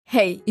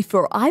Hey, if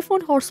your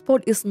iPhone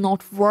hotspot is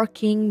not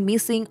working,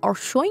 missing, or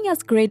showing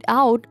as grayed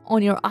out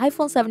on your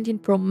iPhone 17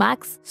 Pro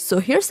Max, so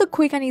here's a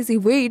quick and easy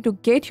way to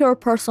get your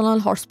personal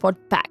hotspot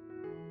back.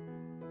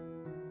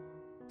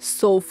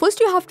 So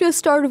first you have to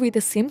start with a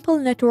simple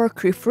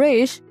network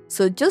refresh.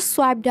 So just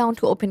swipe down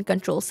to open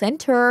Control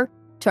Center,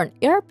 turn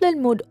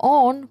airplane mode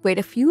on, wait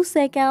a few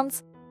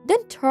seconds,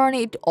 then turn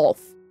it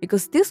off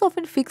because this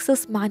often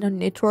fixes minor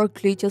network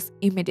glitches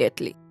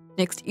immediately.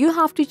 Next, you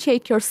have to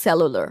check your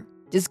cellular.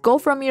 Just go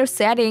from your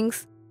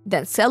settings,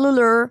 then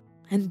cellular,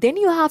 and then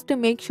you have to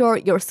make sure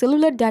your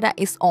cellular data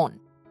is on.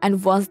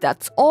 And once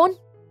that's on,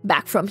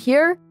 back from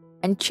here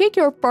and check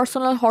your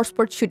personal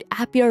hotspot should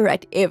appear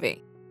right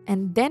away.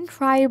 And then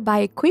try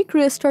by quick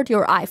restart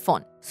your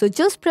iPhone. So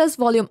just press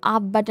volume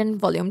up button,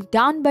 volume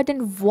down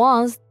button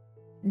once,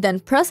 then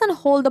press and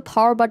hold the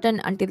power button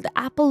until the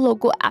Apple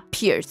logo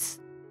appears.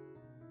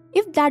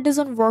 If that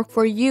doesn't work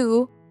for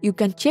you, you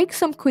can check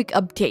some quick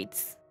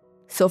updates.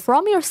 So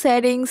from your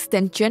settings,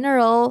 then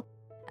general,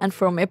 and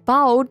from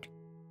about,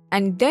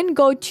 and then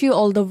go to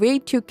all the way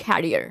to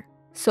carrier.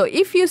 So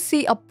if you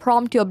see a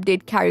prompt to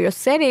update carrier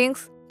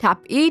settings,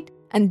 tap it,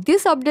 and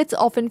these updates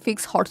often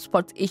fix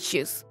hotspot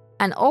issues.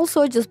 And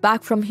also just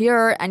back from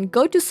here and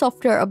go to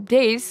software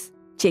updates,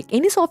 check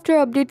any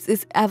software updates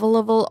is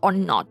available or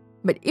not.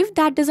 But if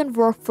that doesn't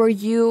work for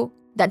you,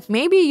 that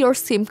may be your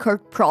SIM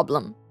card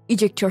problem.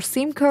 Eject your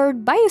SIM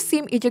card by a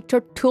SIM ejector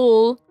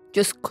tool.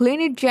 Just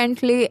clean it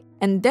gently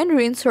and then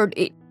reinsert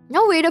it.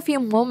 Now wait a few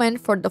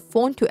moments for the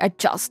phone to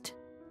adjust.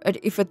 But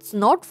if it's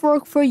not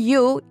work for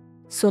you,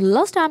 so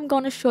last I'm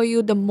gonna show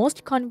you the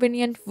most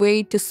convenient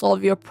way to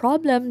solve your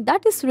problem,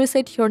 that is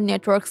reset your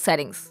network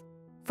settings.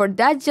 For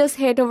that, just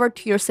head over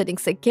to your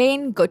settings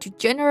again, go to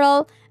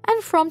general,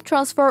 and from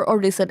transfer or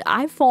reset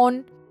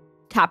iPhone,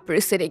 tap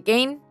reset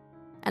again.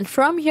 And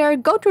from here,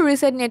 go to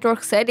reset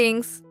network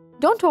settings.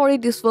 Don't worry,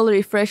 this will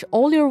refresh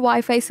all your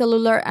Wi-Fi,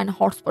 cellular, and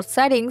hotspot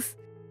settings.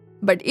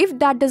 But if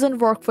that doesn't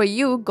work for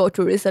you, go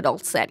to reset all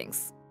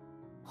settings.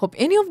 Hope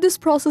any of this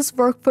process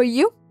worked for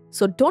you.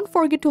 So don't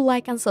forget to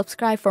like and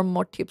subscribe for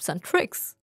more tips and tricks.